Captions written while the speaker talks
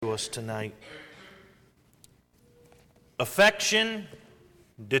to us tonight. Affection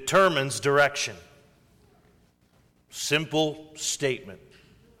determines direction. Simple statement.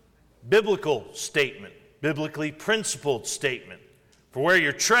 Biblical statement. Biblically principled statement. For where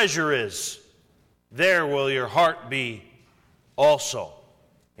your treasure is, there will your heart be also.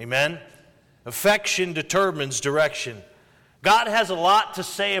 Amen? Affection determines direction. God has a lot to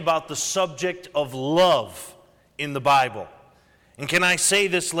say about the subject of love in the Bible. And can I say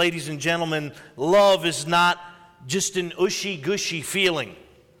this, ladies and gentlemen, love is not just an ushy-gushy feeling.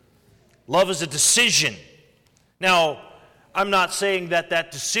 Love is a decision. Now, I'm not saying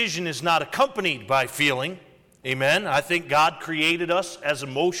that decision is not accompanied by feeling. Amen. I think God created us as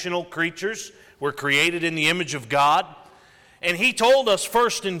emotional creatures. We're created in the image of God. And He told us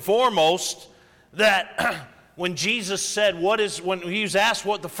first and foremost that when Jesus said, when He was asked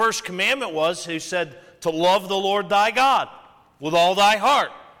what the first commandment was, He said, to love the Lord thy God with all thy heart,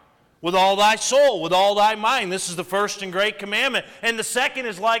 with all thy soul, with all thy mind. This is the first and great commandment. And the second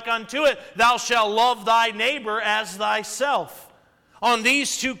is like unto it, thou shalt love thy neighbor as thyself. On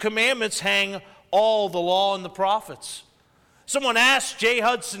these two commandments hang all the law and the prophets. Someone asked J.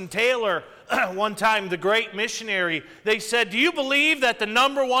 Hudson Taylor one time, the great missionary, they said, do you believe that the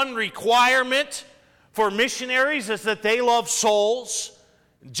number one requirement for missionaries is that they love souls?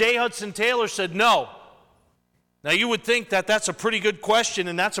 J. Hudson Taylor said, no. Now, you would think that that's a pretty good question,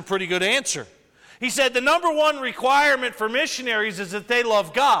 and that's a pretty good answer. He said the number one requirement for missionaries is that they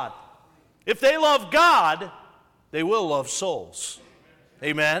love God. If they love God, they will love souls.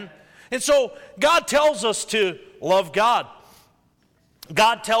 Amen? And so, God tells us to love God.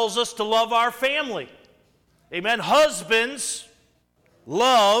 God tells us to love our family. Amen? Husbands,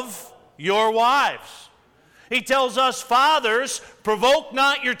 love your wives. He tells us, fathers, provoke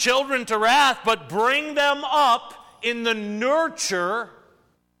not your children to wrath, but bring them up in the nurture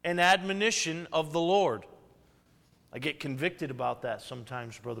and admonition of the Lord. I get convicted about that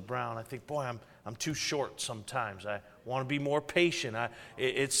sometimes, Brother Brown. I think, boy, I'm too short sometimes. I want to be more patient.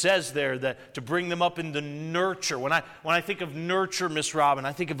 It says there that to bring them up in the nurture. When I think of nurture, Miss Robin,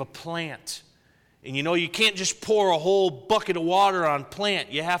 I think of a plant. And you know, you can't just pour a whole bucket of water on plant.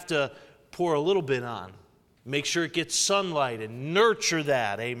 You have to pour a little bit on. Make sure it gets sunlight and nurture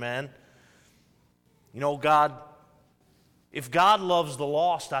that. Amen. You know, if God loves the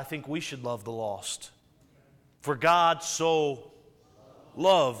lost, I think we should love the lost. For God so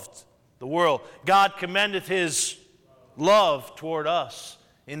loved the world. God commendeth His love toward us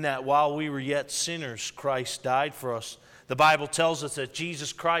in that while we were yet sinners, Christ died for us. The Bible tells us that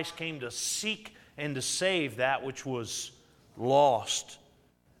Jesus Christ came to seek and to save that which was lost.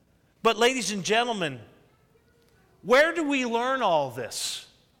 But ladies and gentlemen, where do we learn all this?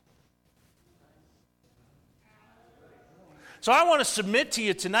 So I want to submit to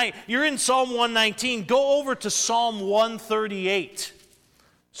you tonight. You're in Psalm 119. Go over to Psalm 138.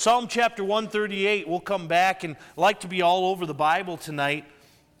 Psalm chapter 138. We'll come back and like to be all over the Bible tonight.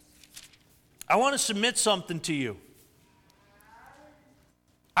 I want to submit something to you.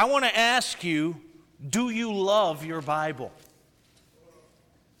 I want to ask you, do you love your Bible?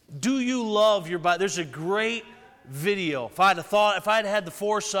 Do you love your Bible? There's a great video. If I'd had the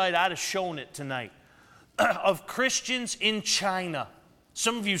foresight, I'd have shown it tonight. Of Christians in China.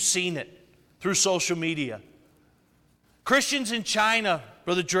 Some of you have seen it through social media. Christians in China,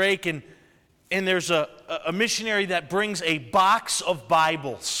 Brother Drake, and there's a missionary that brings a box of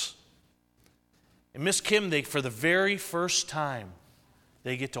Bibles. And Miss Kim, for the very first time,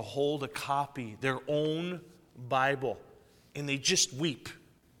 they get to hold a copy, their own Bible, and they just weep.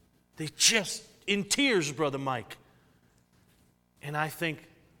 They just, in tears, Brother Mike. And I think,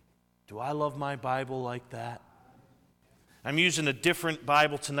 do I love my Bible like that? I'm using a different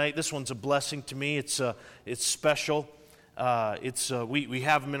Bible tonight. This one's a blessing to me. It's special. We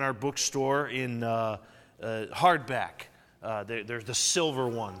have them in our bookstore in hardback. They're the silver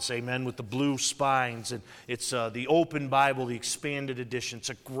ones, amen, with the blue spines. And it's the Open Bible, the expanded edition.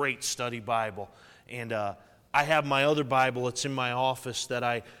 It's a great study Bible. And I have my other Bible. It's in my office that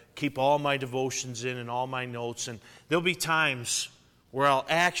I keep all my devotions in and all my notes. And there'll be times where I'll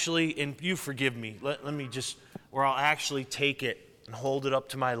actually, and you forgive me, where I'll actually take it and hold it up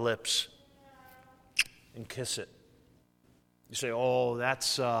to my lips and kiss it. You say, oh,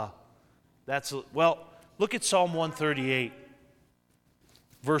 well, look at Psalm 138,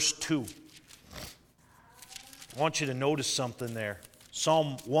 verse 2. I want you to notice something there.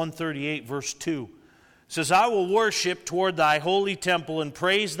 Psalm 138, verse 2. It says, I will worship toward thy holy temple and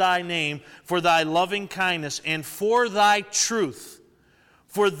praise thy name for thy loving kindness and for thy truth.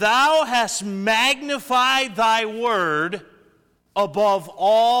 For thou hast magnified thy word above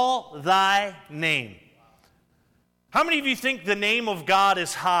all thy name. How many of you think the name of God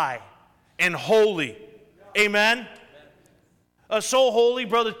is high and holy? Amen? So holy,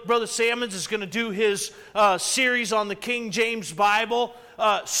 Brother Sammons is going to do his series on the King James Bible.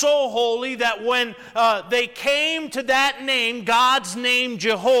 So holy that when they came to that name, God's name,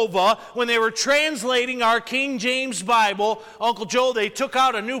 Jehovah, when they were translating our King James Bible, Uncle Joe, they took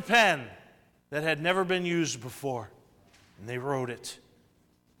out a new pen that had never been used before, and they wrote it.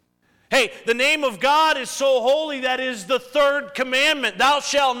 Hey, the name of God is so holy that is the third commandment. Thou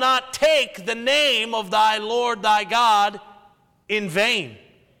shalt not take the name of thy Lord thy God in vain.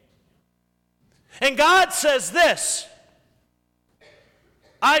 And God says this,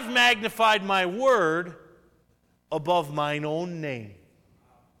 I've magnified my word above mine own name.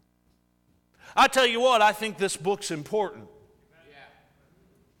 I tell you what, I think this book's important.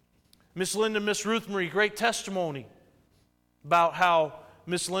 Miss Linda, Miss Ruth Marie, great testimony about how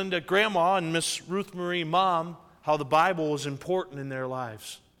Miss Linda, Grandma, and Miss Ruth Marie, Mom, how the Bible was important in their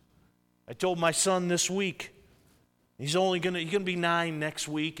lives. I told my son this week, he's going to be 9 next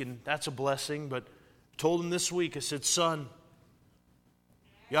week, and that's a blessing, but I told him this week, I said, son,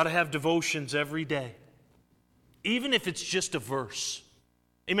 you ought to have devotions every day, even if it's just a verse.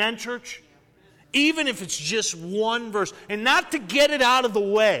 Amen, church? Even if it's just one verse, and not to get it out of the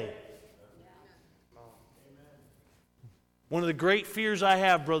way. One of the great fears I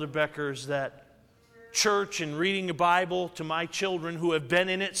have, Brother Becker, is that church and reading the Bible to my children who have been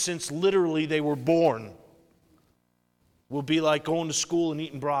in it since literally they were born will be like going to school and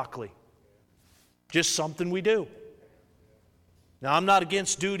eating broccoli. Just something we do. Now, I'm not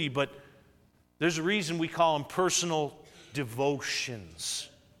against duty, but there's a reason we call them personal devotions.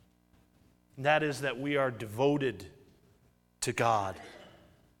 And that is that we are devoted to God.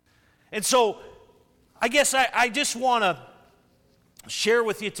 And so, I guess I just want to share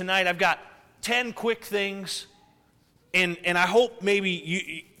with you tonight. I've got 10 quick things, and I hope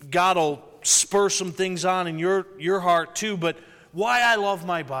maybe God will spur some things on in your heart too, but why I love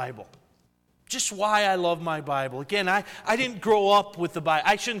my Bible. Just why I love my Bible. Again, I didn't grow up with the Bible.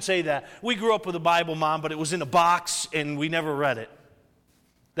 I shouldn't say that. We grew up with a Bible, Mom, but it was in a box, and we never read it.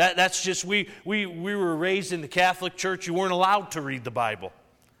 That's just, we were raised in the Catholic Church. You weren't allowed to read the Bible.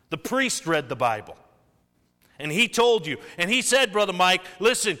 The priest read the Bible. And he told you. And he said, Brother Mike,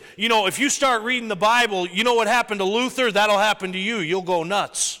 listen, if you start reading the Bible, you know what happened to Luther? That'll happen to you. You'll go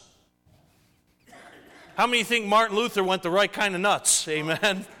nuts. How many think Martin Luther went the right kind of nuts?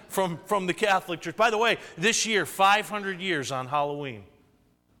 Amen. From the Catholic Church. By the way, this year, 500 years on Halloween.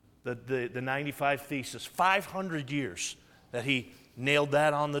 The 95 Thesis. 500 years that he nailed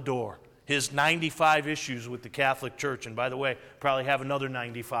that on the door. His 95 issues with the Catholic Church. And by the way, probably have another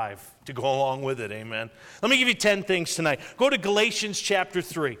 95 to go along with it. Amen. Let me give you 10 things tonight. Go to Galatians chapter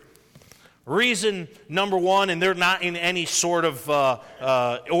 3. Reason number 1, and they're not in any sort of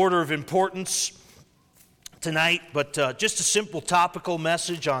order of importance tonight, but just a simple topical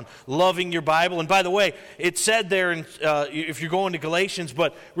message on loving your Bible. And by the way, it said there, if you're going to Galatians,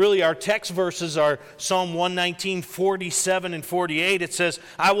 but really our text verses are Psalm 119, 47 and 48. It says,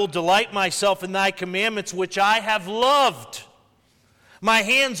 I will delight myself in thy commandments, which I have loved. My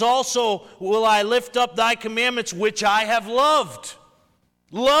hands also will I lift up thy commandments, which I have loved.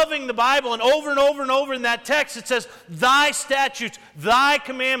 Loving the Bible, and over in that text it says, thy statutes, thy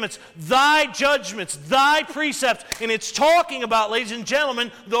commandments, thy judgments, thy precepts. And it's talking about, ladies and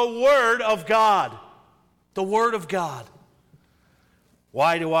gentlemen, the Word of God. The Word of God.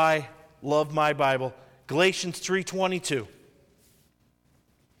 Why do I love my Bible? Galatians 3:22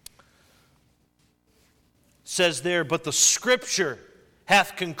 says there, but the Scripture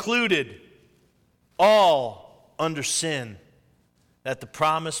hath concluded all under sin, that the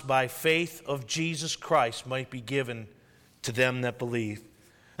promise by faith of Jesus Christ might be given to them that believe.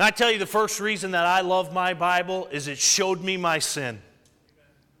 And I tell you, the first reason that I love my Bible is it showed me my sin.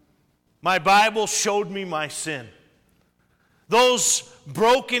 My Bible showed me my sin. Those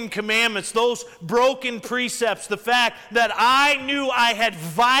broken commandments, those broken precepts, the fact that I knew I had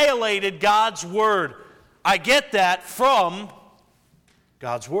violated God's Word. I get that from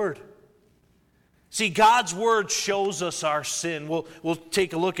God's Word. See, God's Word shows us our sin. We'll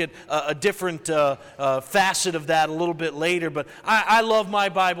take a look at a different facet of that a little bit later. But I love my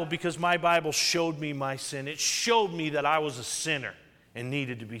Bible because my Bible showed me my sin. It showed me that I was a sinner and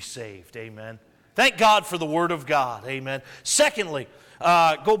needed to be saved. Amen. Thank God for the Word of God. Amen. Secondly,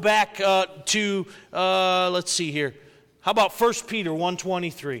 go back to, let's see here. How about 1 Peter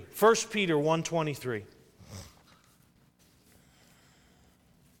 1:23? 1 Peter 1:23.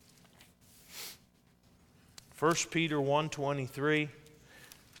 1 Peter 1:23.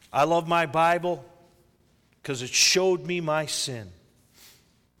 I love my Bible because it showed me my sin.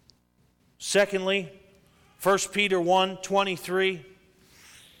 Secondly, 1 Peter 1:23.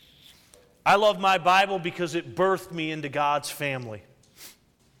 I love my Bible because it birthed me into God's family. It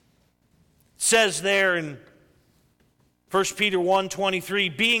says there in 1 Peter 1:23,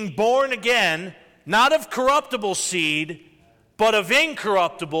 being born again, not of corruptible seed, but of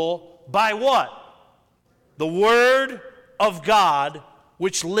incorruptible, by what? The Word of God,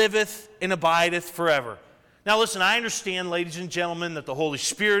 which liveth and abideth forever. Now listen, I understand, ladies and gentlemen, that the Holy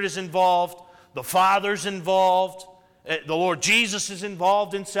Spirit is involved, the Father's involved, the Lord Jesus is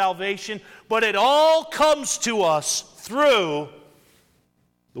involved in salvation, but it all comes to us through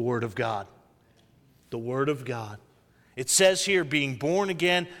the Word of God. The Word of God. It says here, being born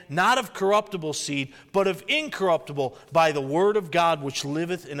again, not of corruptible seed, but of incorruptible, by the Word of God, which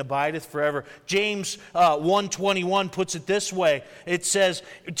liveth and abideth forever. James 1:21 puts it this way. It says,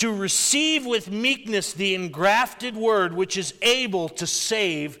 to receive with meekness the engrafted Word, which is able to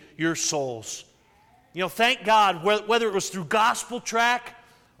save your souls. You know, thank God, whether it was through gospel tract,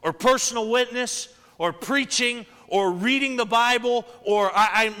 or personal witness, or preaching, or reading the Bible, or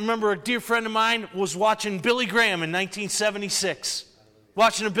I remember a dear friend of mine was watching Billy Graham in 1976.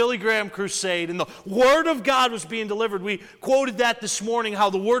 Watching a Billy Graham crusade, and the Word of God was being delivered. We quoted that this morning, how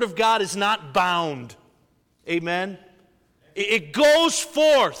the Word of God is not bound. Amen? It goes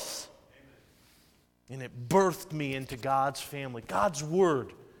forth. And it birthed me into God's family. God's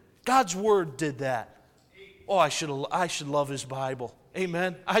Word. God's Word did that. Oh, I should love His Bible.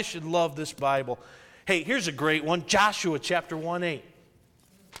 Amen? I should love this Bible. Hey, here's a great one. Joshua chapter 1:8.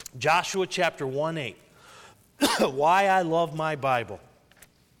 Joshua chapter 1:8. Why I love my Bible.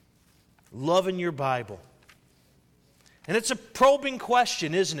 Loving your Bible. And it's a probing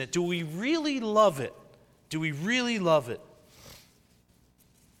question, isn't it? Do we really love it? Do we really love it?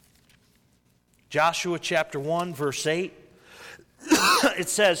 Joshua chapter 1, verse 8. It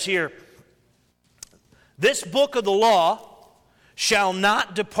says here, this book of the law shall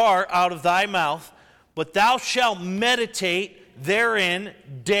not depart out of thy mouth, but thou shalt meditate therein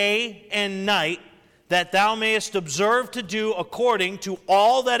day and night, that thou mayest observe to do according to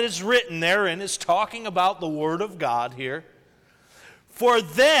all that is written therein. Is talking about the Word of God here. For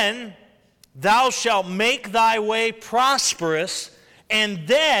then thou shalt make thy way prosperous, and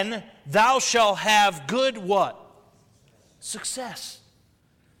then thou shalt have good what? Success.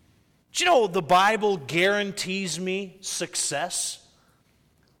 Do you know the Bible guarantees me success?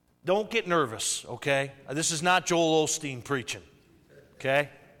 Don't get nervous, okay? This is not Joel Osteen preaching, okay?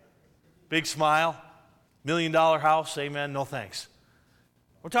 Big smile, $1 million house, amen, no thanks.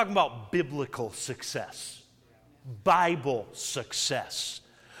 We're talking about biblical success, Bible success,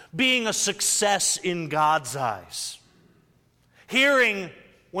 being a success in God's eyes. Hearing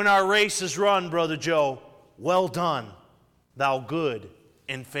when our race is run, Brother Joe, well done, thou good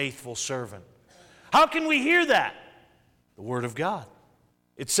and faithful servant. How can we hear that? The Word of God.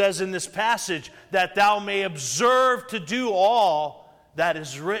 It says in this passage that thou may observe to do all that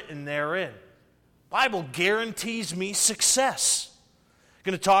is written therein. The Bible guarantees me success. I'm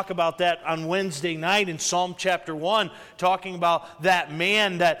going to talk about that on Wednesday night in Psalm chapter 1, talking about that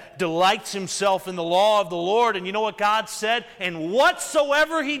man that delights himself in the law of the Lord. And you know what God said? And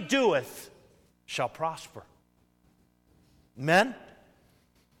whatsoever he doeth shall prosper. Amen?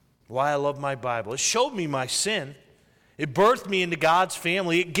 Why I love my Bible. It showed me my sin. It birthed me into God's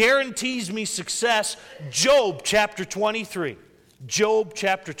family. It guarantees me success. Job chapter 23. Job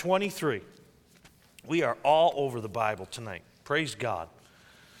chapter 23. We are all over the Bible tonight. Praise God.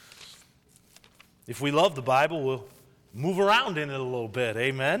 If we love the Bible, we'll move around in it a little bit.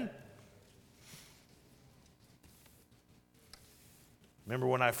 Amen? Remember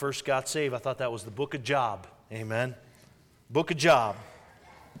when I first got saved, I thought that was the book of Job. Amen? Book of Job.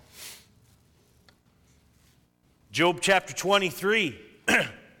 Job chapter 23,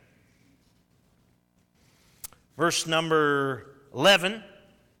 verse number 11,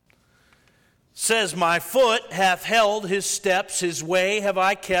 says, my foot hath held his steps, his way have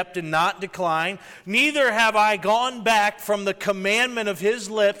I kept and not declined, neither have I gone back from the commandment of his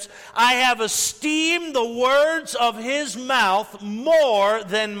lips. I have esteemed the words of his mouth more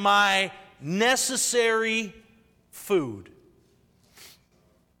than my necessary food.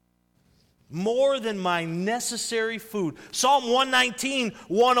 more than my necessary food. Psalm 119,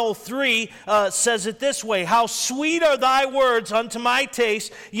 103 says it this way, how sweet are thy words unto my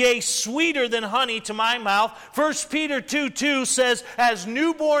taste, yea, sweeter than honey to my mouth. 1 Peter 2:2 says, as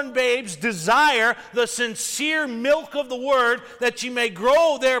newborn babes desire the sincere milk of the word, that ye may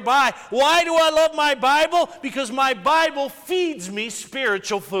grow thereby. Why do I love my Bible? Because my Bible feeds me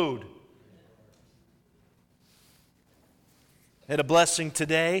spiritual food. Had a blessing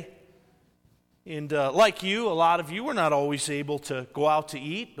today. And like you, a lot of you are not always able to go out to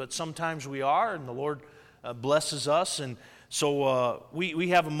eat, but sometimes we are, and the Lord blesses us. And so we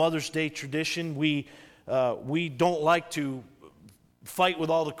have a Mother's Day tradition. We don't like to fight with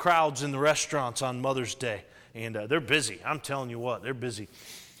all the crowds in the restaurants on Mother's Day. And they're busy. I'm telling you what, they're busy.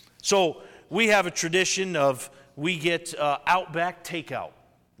 So we have a tradition of we get Outback takeout.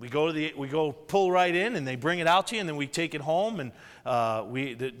 We go pull right in, and they bring it out to you, and then we take it home, and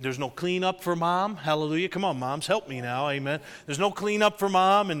there's no cleanup for Mom. Hallelujah. Come on, moms, help me now. Amen. There's no cleanup for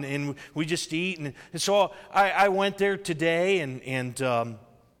Mom, and we just eat. And so I went there today, and it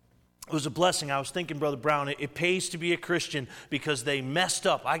was a blessing. I was thinking, Brother Brown, it pays to be a Christian because they messed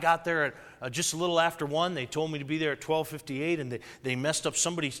up. I got there at just a little after 1. They told me to be there at 12:58, and they messed up.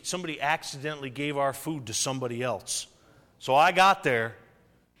 Somebody accidentally gave our food to somebody else. So I got there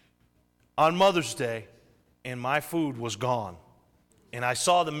on Mother's Day, and my food was gone. And I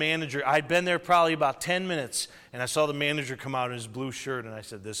saw the manager. I'd been there probably about 10 minutes, and I saw the manager come out in his blue shirt, and I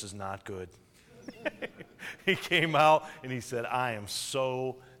said, this is not good. He came out, and he said, I am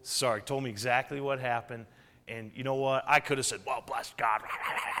so sorry. Told me exactly what happened. And you know what? I could have said, well, bless God.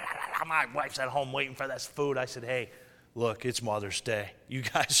 My wife's at home waiting for this food. I said, hey, look, it's Mother's Day. You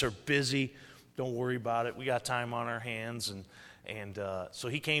guys are busy. Don't worry about it. We got time on our hands. And so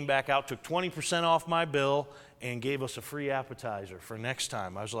he came back out, took 20% off my bill, and gave us a free appetizer for next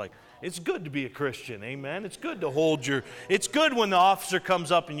time. I was like, it's good to be a Christian, amen? It's good to it's good when the officer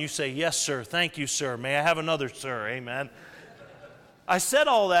comes up and you say, yes, sir, thank you, sir. May I have another, sir, amen? I said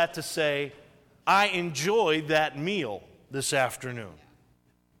all that to say I enjoyed that meal this afternoon.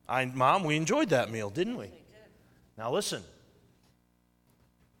 Mom, we enjoyed that meal, didn't we? Now listen.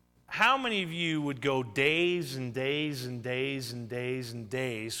 How many of you would go days and days and days and days and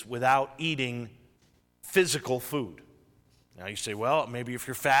days without eating physical food? Now you say, well, maybe if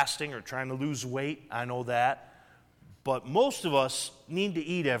you're fasting or trying to lose weight, I know that. But most of us need to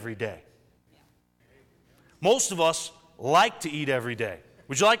eat every day. Most of us like to eat every day.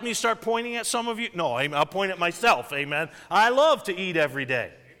 Would you like me to start pointing at some of you? No, I'll point at myself, amen. I love to eat every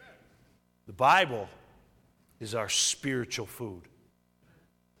day. The Bible is our spiritual food.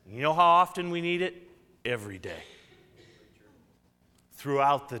 You know how often we need it? Every day.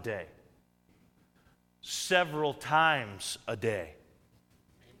 Throughout the day. Several times a day.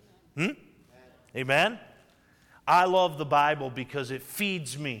 Amen? I love the Bible because it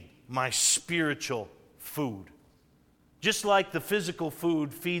feeds me my spiritual food. Just like the physical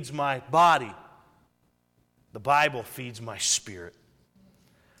food feeds my body, the Bible feeds my spirit.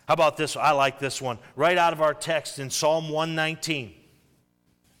 How about this one? I like this one. Right out of our text in Psalm 119.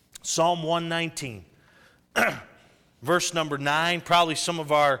 Psalm 119, verse number 9. Probably some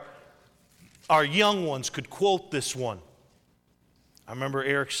of our young ones could quote this one. I remember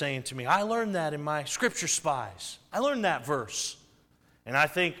Eric saying to me, I learned that in my Scripture Spies. I learned that verse. And I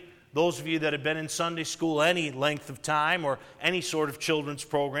think those of you that have been in Sunday school any length of time or any sort of children's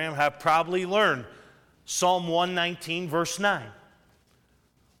program have probably learned Psalm 119, verse 9.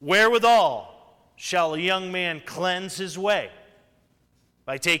 Wherewithal shall a young man cleanse his way?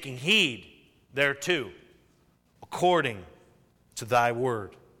 By taking heed thereto, according to thy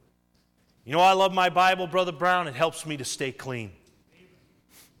word. You know, I love my Bible, Brother Brown. It helps me to stay clean.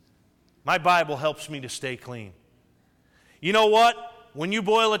 My Bible helps me to stay clean. You know what? When you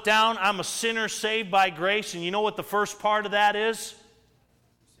boil it down, I'm a sinner saved by grace, and you know what the first part of that is?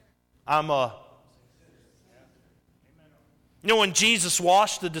 You know, when Jesus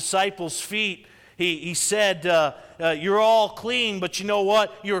washed the disciples' feet, He said, you're all clean, but you know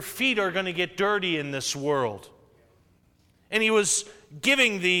what? Your feet are going to get dirty in this world. And he was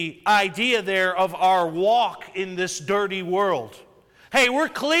giving the idea there of our walk in this dirty world. Hey, we're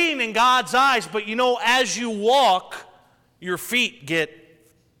clean in God's eyes, but you know, as you walk, your feet get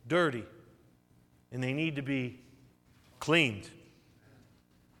dirty. And they need to be cleaned.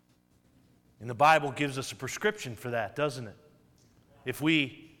 And the Bible gives us a prescription for that, doesn't it? If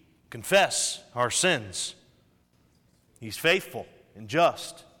we confess our sins, He's faithful and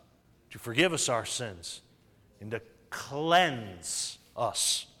just to forgive us our sins and to cleanse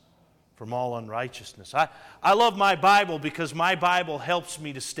us from all unrighteousness. I love my Bible because my Bible helps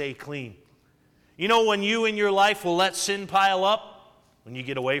me to stay clean. You know when you in your life will let sin pile up? When you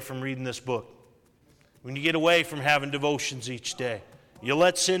get away from reading this book. When you get away from having devotions each day. You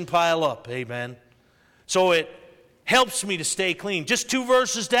let sin pile up, amen. So it helps me to stay clean. Just 2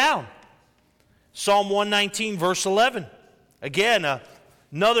 verses down. Psalm 119, verse 11. Again,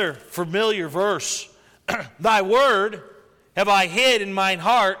 another familiar verse. Thy word have I hid in mine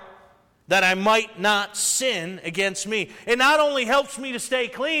heart, that I might not sin against me. It not only helps me to stay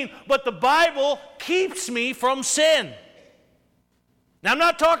clean, but the Bible keeps me from sin. Now, I'm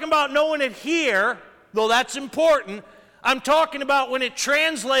not talking about knowing it here, though that's important. I'm talking about when it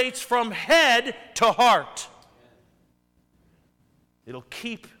translates from head to heart. It'll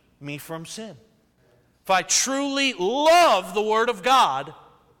keep me from sin. If I truly love the Word of God,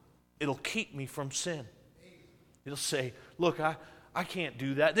 it'll keep me from sin. It'll say, look, I can't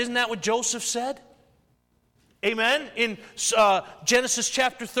do that. Isn't that what Joseph said? Amen? In Genesis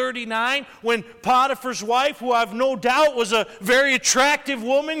chapter 39, when Potiphar's wife, who I've no doubt was a very attractive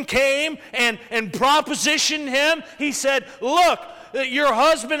woman, came and propositioned him, he said, look, your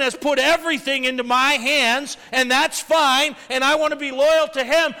husband has put everything into my hands, and that's fine, and I want to be loyal to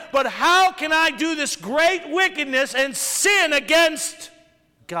him, but how can I do this great wickedness and sin against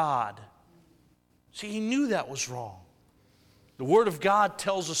God? See, he knew that was wrong. The Word of God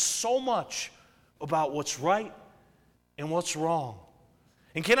tells us so much about what's right and what's wrong.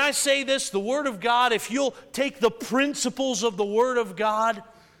 And can I say this? The Word of God, if you'll take the principles of the Word of God,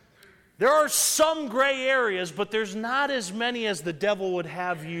 there are some gray areas, but there's not as many as the devil would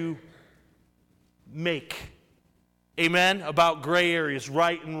have you make. Amen? About gray areas,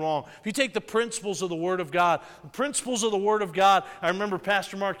 right and wrong. If you take the principles of the Word of God, the principles of the Word of God, I remember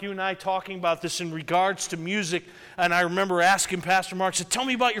Pastor Mark, you and I talking about this in regards to music, and I remember asking Pastor Mark, I said, tell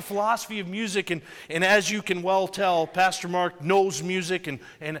me about your philosophy of music, and as you can well tell, Pastor Mark knows music, and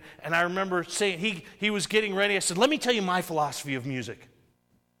I remember saying, he was getting ready, I said, let me tell you my philosophy of music.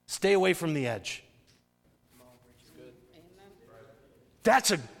 Stay away from the edge.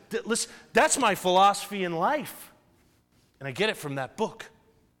 That's my philosophy in life. And I get it from that book.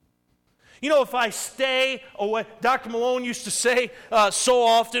 You know, if I stay away, Dr. Malone used to say so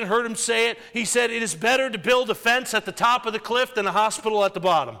often, heard him say it, he said, it is better to build a fence at the top of the cliff than a hospital at the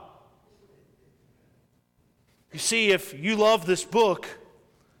bottom. You see, if you love this book,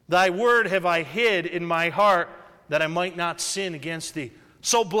 thy word have I hid in my heart that I might not sin against thee.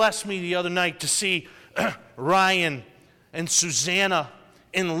 So blessed me the other night to see Ryan and Susanna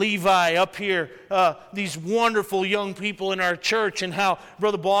and Levi up here, these wonderful young people in our church, and how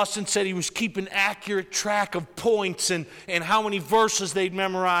Brother Boston said he was keeping accurate track of points and how many verses they'd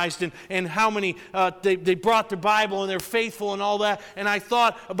memorized and how many they brought their Bible and they're faithful and all that. And I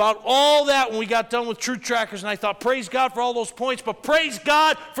thought about all that when we got done with Truth Trackers, and I thought, praise God for all those points, but praise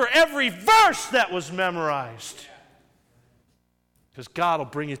God for every verse that was memorized. Because God will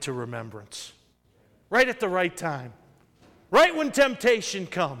bring it to remembrance right at the right time. Right when temptation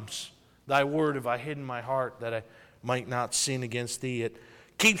comes, thy word have I hid in my heart that I might not sin against thee. It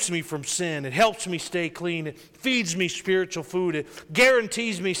keeps me from sin. It helps me stay clean. It feeds me spiritual food. It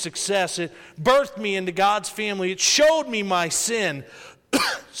guarantees me success. It birthed me into God's family. It showed me my sin.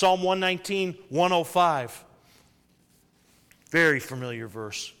 Psalm 119, 105. Very familiar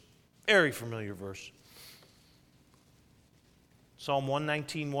verse. Very familiar verse. Psalm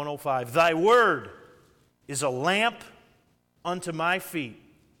 119, 105. Thy word is a lamp unto my feet,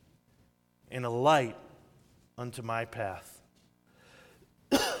 and a light unto my path.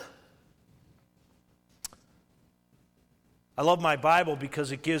 I love my Bible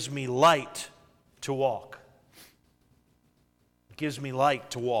because it gives me light to walk. It gives me light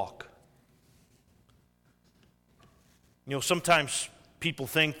to walk. You know, sometimes people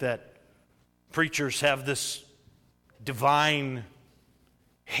think that preachers have this divine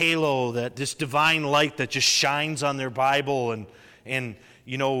halo, that this divine light that just shines on their Bible, and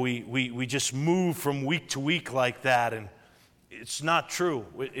you know, we just move from week to week like that, and it's not true.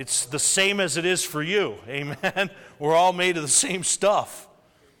 It's the same as it is for you. Amen. We're all made of the same stuff.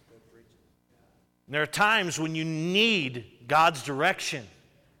 And there are times when you need God's direction,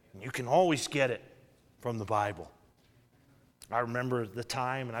 and you can always get it from the Bible. I remember the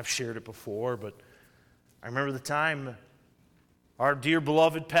time, and I've shared it before, but I remember the time our dear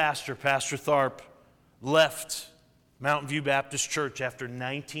beloved pastor, Pastor Tharp, left Mountain View Baptist Church after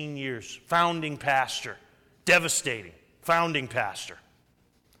 19 years. Founding pastor. Devastating. Founding pastor.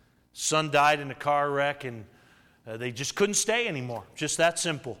 Son died in a car wreck, and they just couldn't stay anymore. Just that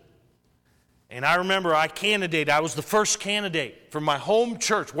simple. And I remember I was the first candidate for my home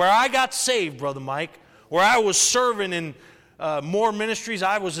church, where I got saved, Brother Mike, where I was serving in More Ministries,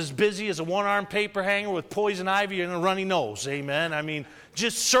 I was as busy as a one-armed paper hanger with poison ivy and a runny nose. Amen. I mean,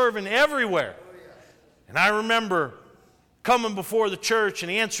 just serving everywhere. And I remember coming before the church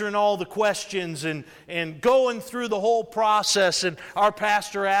and answering all the questions and going through the whole process. And our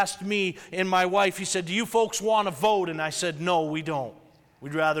pastor asked me and my wife, he said, "Do you folks want to vote?" And I said, "No, we don't.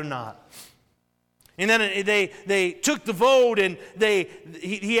 We'd rather not." And then they took the vote, and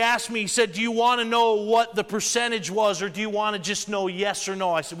he asked me, he said, "Do you want to know what the percentage was, or do you want to just know yes or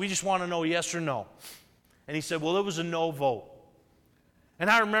no?" I said, "We just want to know yes or no." And he said, "Well, it was a no vote."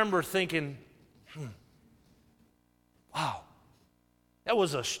 And I remember thinking, wow, that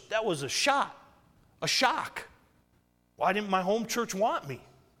was a shock. Why didn't my home church want me?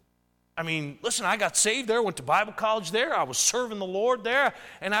 I mean, listen, I got saved there, went to Bible college there, I was serving the Lord there,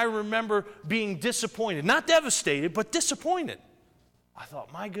 and I remember being disappointed. Not devastated, but disappointed. I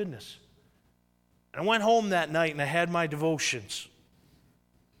thought, my goodness. And I went home that night and I had my devotions.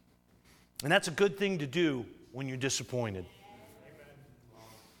 And that's a good thing to do when you're disappointed.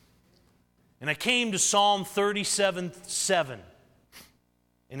 And I came to Psalm 37:7,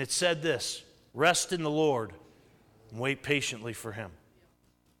 and it said this: "Rest in the Lord and wait patiently for Him."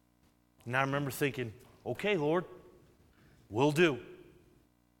 And I remember thinking, okay, Lord, we'll do.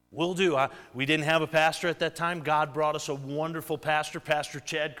 We'll do. We didn't have a pastor at that time. God brought us a wonderful pastor, Pastor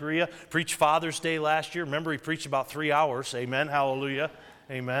Chad Correa. Preached Father's Day last year. Remember, he preached about 3 hours. Amen. Hallelujah.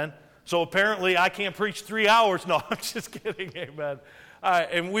 Amen. So apparently I can't preach 3 hours. No, I'm just kidding. Amen.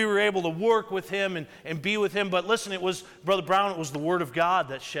 And we were able to work with him and be with him. But listen, it was, Brother Brown, it was the Word of God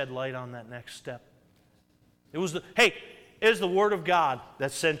that shed light on that next step. It was the Word of God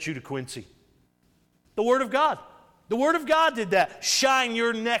that sent you to Quincy. The Word of God. The Word of God did that. Shine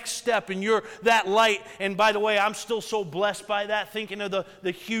your next step and that light. And by the way, I'm still so blessed by that, thinking of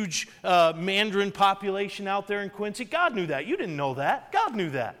the huge Mandarin population out there in Quincy. God knew that. You didn't know that. God knew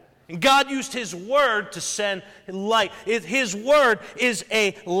that. And God used His Word to send light. His Word is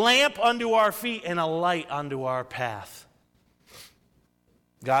a lamp unto our feet and a light unto our path.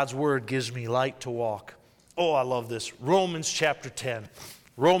 God's Word gives me light to walk. Oh, I love this. Romans chapter 10.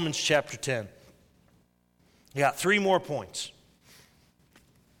 Romans chapter 10. You got 3 more points.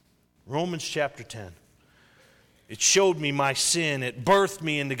 Romans chapter 10. It showed me my sin. It birthed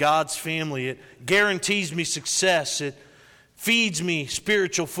me into God's family. It guarantees me success. It feeds me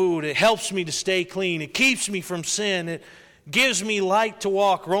spiritual food. It helps me to stay clean. It keeps me from sin. It gives me light to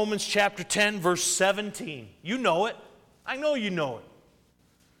walk. Romans chapter 10, verse 17. You know it. I know you know it.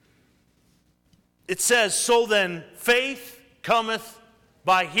 It says, "So then faith cometh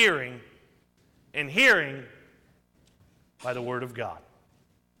by hearing, and hearing by the Word of God."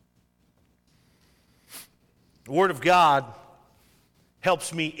 The Word of God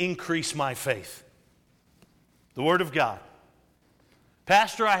helps me increase my faith. The Word of God.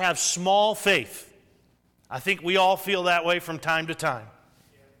 Pastor, I have small faith. I think we all feel that way from time to time.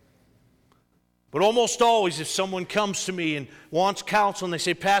 But almost always, if someone comes to me and wants counsel and they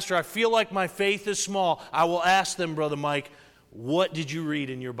say, "Pastor, I feel like my faith is small," I will ask them, "Brother Mike, what did you read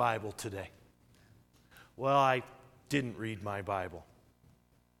in your Bible today?" "Well, I didn't read my Bible."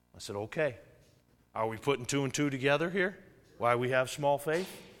 I said, "Okay. Are we putting 2 and 2 together here? Why we have small faith?"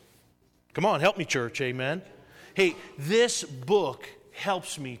 Come on, help me, church. Amen. Hey, this book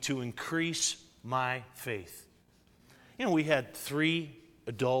helps me to increase my faith. You know, we had 3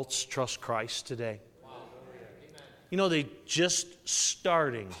 adults trust Christ today. You know, they just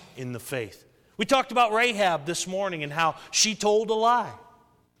starting in the faith. We talked about Rahab this morning and how she told a lie.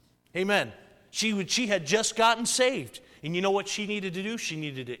 Amen. She had just gotten saved. And you know what she needed to do? She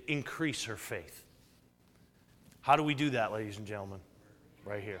needed to increase her faith. How do we do that, ladies and gentlemen?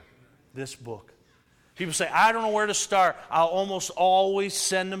 Right here. This book. People say, "I don't know where to start." I'll almost always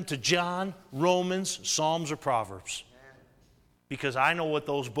send them to John, Romans, Psalms, or Proverbs. Because I know what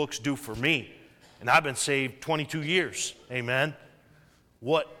those books do for me. And I've been saved 22 years. Amen.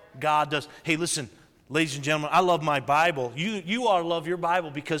 What God does. Hey, listen, ladies and gentlemen, I love my Bible. You ought to love your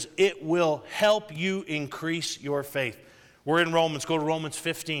Bible because it will help you increase your faith. We're in Romans. Go to Romans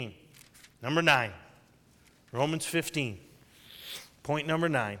 15. Number 9. Romans 15. Point number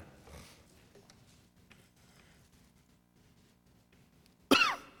 9.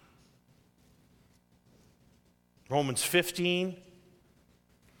 Romans 15,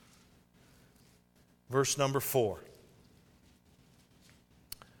 verse number 4.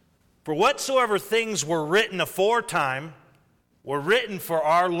 "For whatsoever things were written aforetime were written for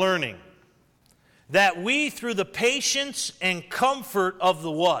our learning, that we through the patience and comfort of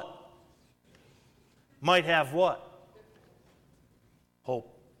the" what? Might have what?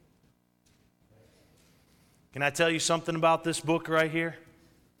 Hope. Can I tell you something about this book right here?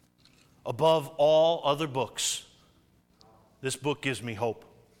 Above all other books, this book gives me hope.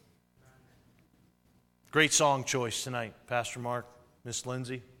 Great song choice tonight, Pastor Mark, Miss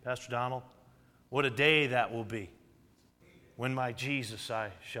Lindsay, Pastor Donald. What a day that will be when my Jesus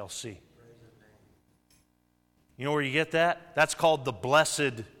I shall see. You know where you get that? That's called the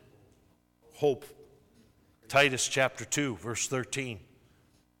blessed hope. Titus chapter 2, verse 13.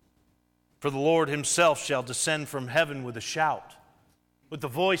 For the Lord himself shall descend from heaven with a shout, with the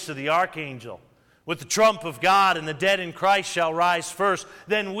voice of the archangel, with the trump of God, and the dead in Christ shall rise first.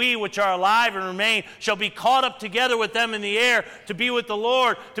 Then we which are alive and remain shall be caught up together with them in the air to be with the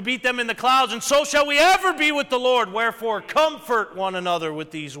Lord, to meet them in the clouds, and so shall we ever be with the Lord. Wherefore comfort one another with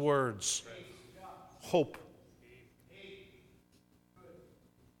these words. Hope.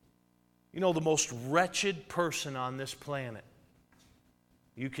 You know, the most wretched person on this planet,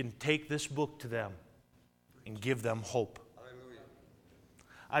 you can take this book to them and give them hope.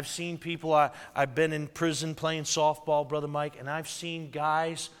 I've seen people, I've been in prison playing softball, Brother Mike, and I've seen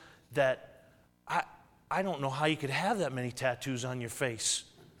guys that I don't know how you could have that many tattoos on your face.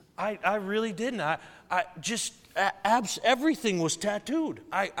 I really didn't. Everything was tattooed.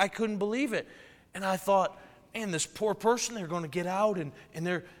 I couldn't believe it. And I thought, man, this poor person, they're going to get out and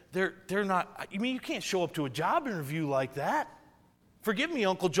they're not, I mean, you can't show up to a job interview like that. Forgive me,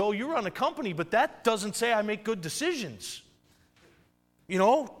 Uncle Joe, you run a company, but that doesn't say I make good decisions. You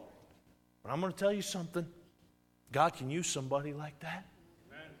know, but I'm going to tell you something. God can use somebody like that.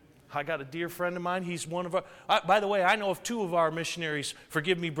 Amen. I got a dear friend of mine. He's one of our, by the way, I know of two of our missionaries,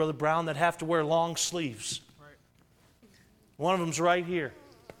 forgive me, Brother Brown, that have to wear long sleeves. Right. One of them's right here.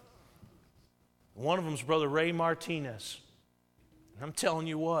 One of them's Brother Ray Martinez. And I'm telling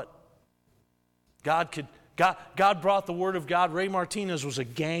you what, God brought the Word of God. Ray Martinez was a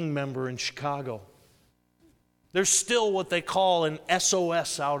gang member in Chicago. There's still what they call an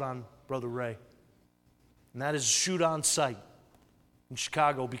SOS out on Brother Ray. And that is shoot on sight in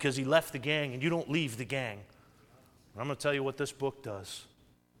Chicago because he left the gang, and you don't leave the gang. And I'm going to tell you what this book does.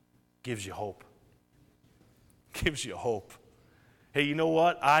 Gives you hope. Gives you hope. Hey, you know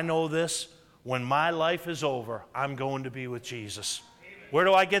what? I know this. When my life is over, I'm going to be with Jesus. Where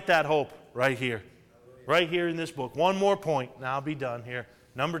do I get that hope? Right here. Right here in this book. One more point, and I'll be done here.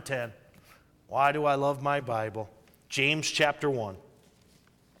 Number 10. Why do I love my Bible? James chapter 1.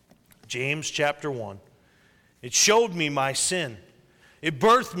 James chapter 1. It showed me my sin. It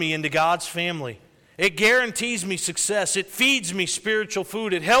birthed me into God's family. It guarantees me success. It feeds me spiritual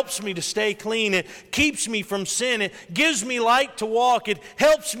food. It helps me to stay clean. It keeps me from sin. It gives me light to walk. It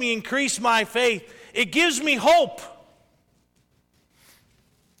helps me increase my faith. It gives me hope.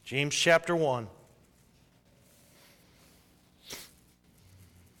 James chapter 1.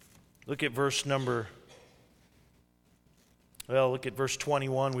 Look at verse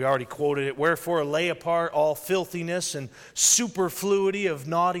 21. We already quoted it. Wherefore lay apart all filthiness and superfluity of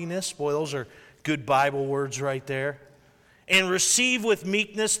naughtiness. Boy, those are good Bible words right there. And receive with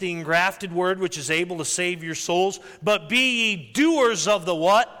meekness the engrafted word which is able to save your souls. But be ye doers of the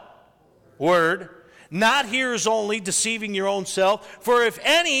what? Word. Not hearers only, deceiving your own self. For if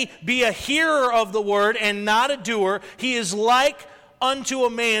any be a hearer of the word and not a doer, he is like unto a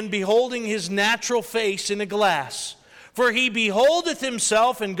man beholding his natural face in a glass. For he beholdeth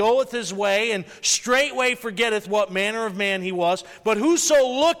himself and goeth his way, and straightway forgetteth what manner of man he was. But whoso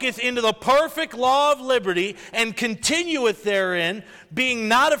looketh into the perfect law of liberty, and continueth therein, being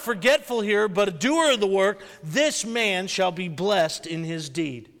not a forgetful hearer, but a doer of the work, this man shall be blessed in his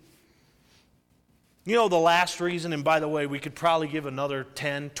deed. You know the last reason, and by the way, we could probably give another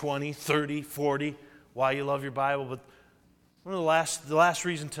 10, 20, 30, 40 why you love your Bible, but one of the last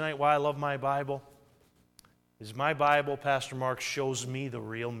reason tonight why I love my Bible is my Bible, Pastor Mark, shows me the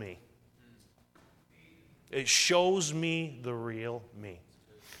real me. It shows me the real me.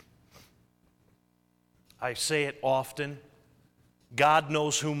 I say it often. God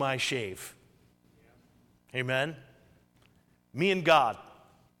knows whom I shave. Amen? Me and God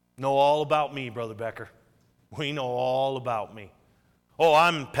know all about me, Brother Becker. We know all about me. Oh,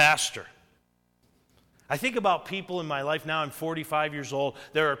 I'm pastor. I think about people in my life now. I'm 45 years old.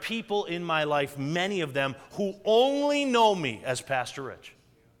 There are people in my life, many of them, who only know me as Pastor Rich.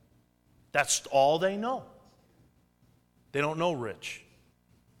 That's all they know. They don't know Rich.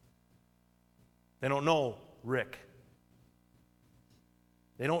 They don't know Rick.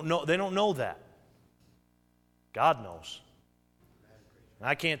 They don't know that. God knows. And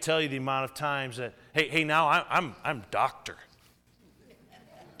I can't tell you the amount of times that, hey, now I'm doctor.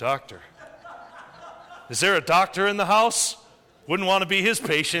 Doctor. Is there a doctor in the house? Wouldn't want to be his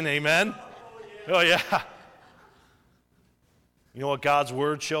patient, amen? Oh, yeah. You know what God's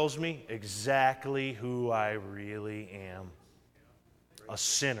Word shows me? Exactly who I really am. A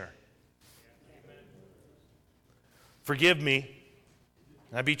sinner. Forgive me.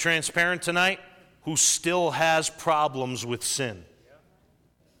 Can I be transparent tonight? Who still has problems with sin.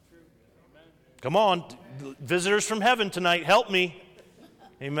 Come on, visitors from heaven tonight, help me.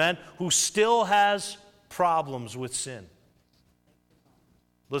 Amen. Who still has problems with sin.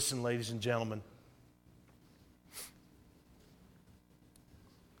 Listen, ladies and gentlemen.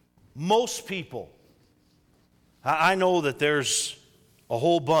 Most people, I know that there's a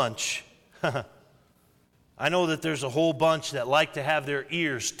whole bunch. I know that there's a whole bunch that like to have their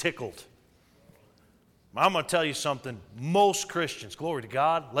ears tickled. I'm going to tell you something. Most Christians, glory to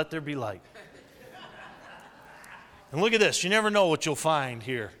God, let there be light. And look at this. You never know what you'll find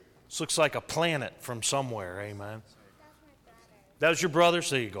here. This looks like a planet from somewhere. Amen. That was your brother?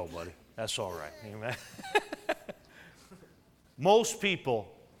 So there you go, buddy. That's all right. Amen. Most people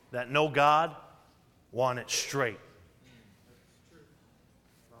that know God want it straight.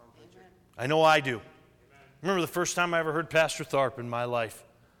 I know I do. Remember the first time I ever heard Pastor Tharp in my life,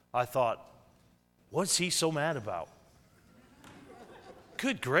 I thought, what's he so mad about?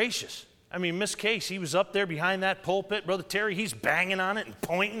 Good gracious. I mean, Miss Case, he was up there behind that pulpit. Brother Terry, he's banging on it and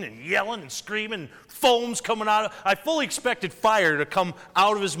pointing and yelling and screaming. And foam's coming out of it. I fully expected fire to come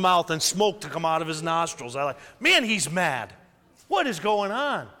out of his mouth and smoke to come out of his nostrils. I like, man, he's mad. What is going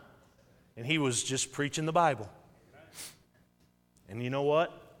on? And he was just preaching the Bible. And you know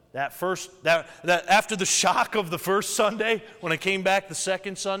what? That after the shock of the first Sunday, when I came back the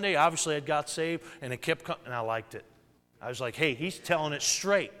second Sunday, obviously I got saved, and it kept coming, and I liked it. I was like, hey, he's telling it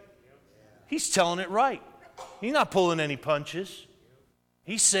straight. He's telling it right. He's not pulling any punches.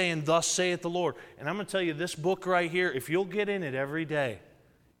 He's saying, thus saith the Lord. And I'm going to tell you, this book right here, if you'll get in it every day,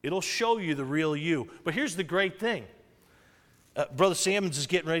 it'll show you the real you. But here's the great thing. Brother Sammons is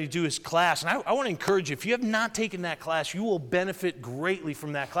getting ready to do his class, and I want to encourage you, if you have not taken that class, you will benefit greatly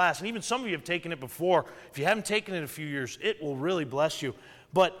from that class. And even some of you have taken it before. If you haven't taken it in a few years, it will really bless you.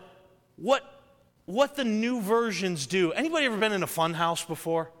 But what the new versions do, anybody ever been in a fun house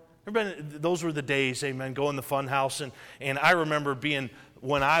before? Those were the days, amen, go in the fun house. And I remember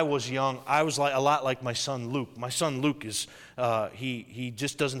when I was young, I was a lot like my son Luke. My son Luke is, he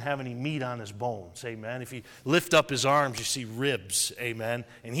just doesn't have any meat on his bones, amen. If you lift up his arms, you see ribs, amen.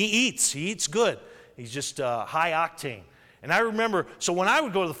 And he eats good. He's just high octane. And I remember, so when I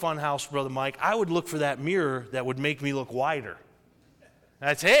would go to the fun house, Brother Mike, I would look for that mirror that would make me look wider. And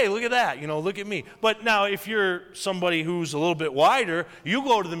I'd say, hey, look at that, look at me. But now if you're somebody who's a little bit wider, you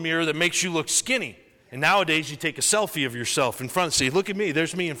go to the mirror that makes you look skinny. And nowadays you take a selfie of yourself in front and say, look at me,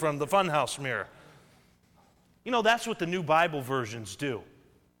 there's me in front of the funhouse mirror. That's what the new Bible versions do.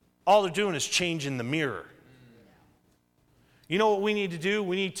 All they're doing is changing the mirror. You know what we need to do?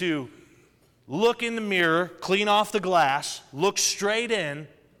 We need to look in the mirror, clean off the glass, look straight in,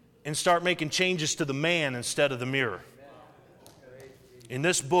 and start making changes to the man instead of the mirror. And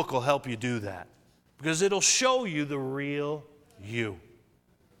this book will help you do that, because it'll show you the real you.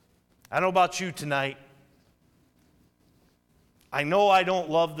 I don't know about you tonight. I know I don't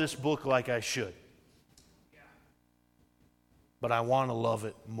love this book like I should, but I want to love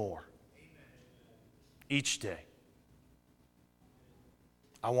it more each day.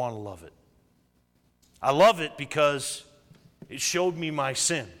 I want to love it. I love it because it showed me my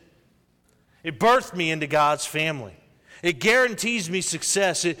sin. It birthed me into God's family. It guarantees me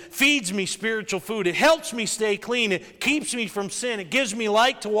success. It feeds me spiritual food. It helps me stay clean. It keeps me from sin. It gives me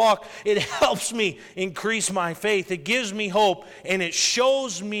light to walk. It helps me increase my faith. It gives me hope. And it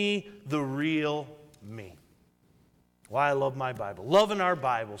shows me the real me. Why I love my Bible. Loving our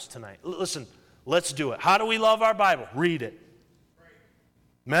Bibles tonight. Listen, let's do it. How do we love our Bible? Read it.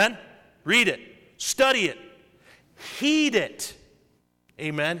 Amen? Read it. Study it. Heed it.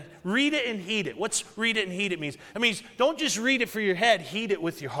 Amen. Read it and heed it. What's read it and heed it means? It means don't just read it for your head, heed it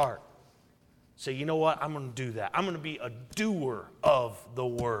with your heart. Say, you know what? I'm going to do that. I'm going to be a doer of the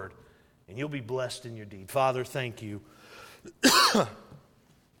word. And you'll be blessed in your deed. Father, thank you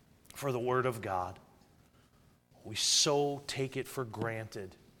for the word of God. We so take it for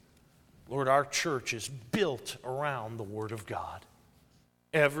granted. Lord, our church is built around the word of God.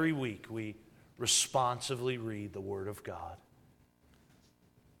 Every week we responsively read the word of God.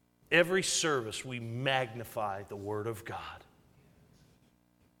 Every service, we magnify the Word of God.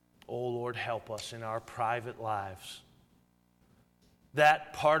 Oh, Lord, help us in our private lives.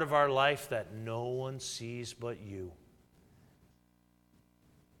 That part of our life that no one sees but you.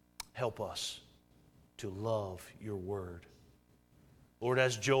 Help us to love your Word. Lord,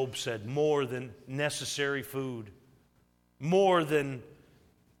 as Job said, more than necessary food, more than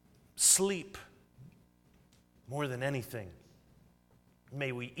sleep, more than anything.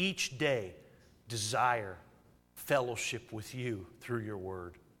 May we each day desire fellowship with you through your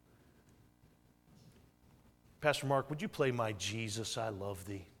word. Pastor Mark, would you play My Jesus, I Love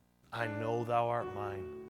Thee? I know thou art mine.